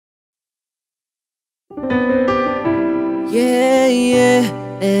Yeah, yeah,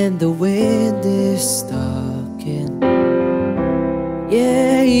 and the wind is talking.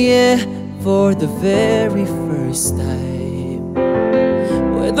 Yeah, yeah, for the very first time,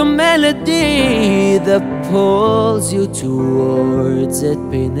 with a melody that pulls you towards it,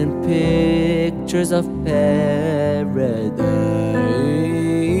 painting pictures of paradise,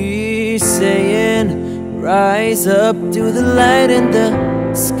 saying, rise up to the light in the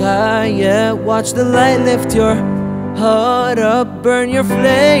sky. Yeah, watch the light lift your heart up, burn your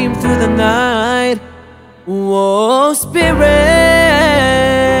flame through the night. Whoa, spirit,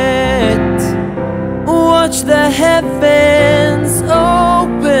 watch the heavens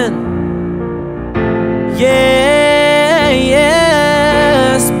open. Yeah,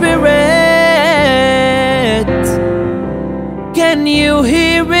 yeah, spirit, can you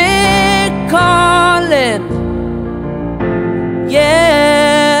hear it calling?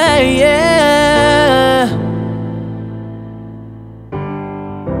 Yeah, yeah,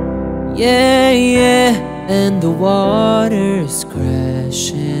 yeah, yeah, and the water's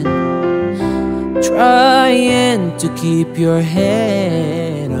crashing, trying to keep your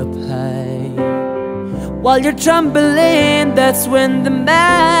head up high. While you're trembling, that's when the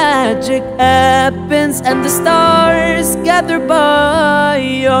magic happens, and the stars gather by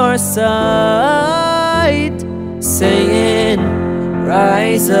your side, saying,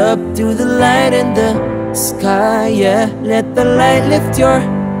 rise up to the light in the sky. Yeah, let the light lift your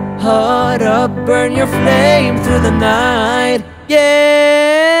heart up, burn your flame through the night.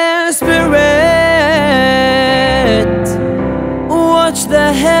 Yeah, spirit, watch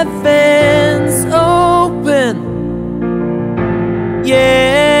the heavens open.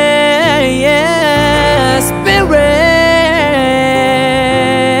 Yeah, yeah, spirit,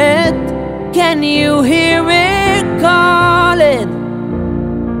 can you hear it calling?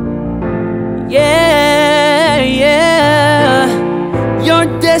 Yeah, yeah, your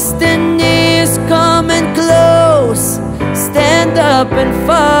destiny is coming close. Stand up and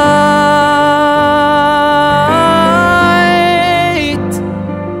fight.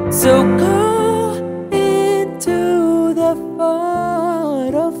 So go into the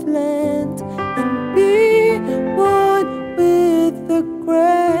heart of land and be one with the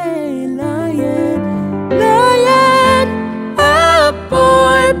great lion. Lion, a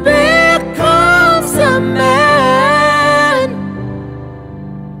boy becomes a man.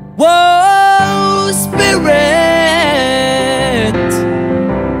 Whoa, spirit,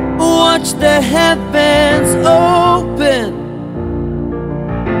 watch the heavens open.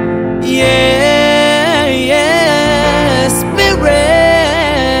 Yeah, yeah, spirit,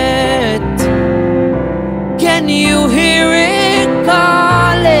 can you hear it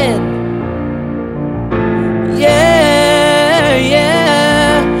calling? Yeah,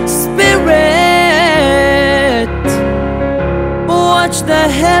 yeah, spirit, watch the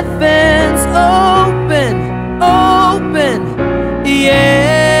heavens open, open.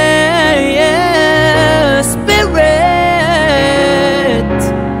 Yeah, yeah, spirit,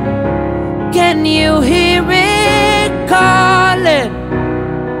 can you hear it calling?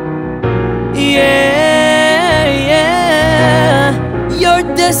 Yeah, yeah, your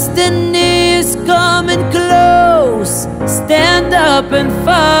destiny is coming close. Stand up and fight.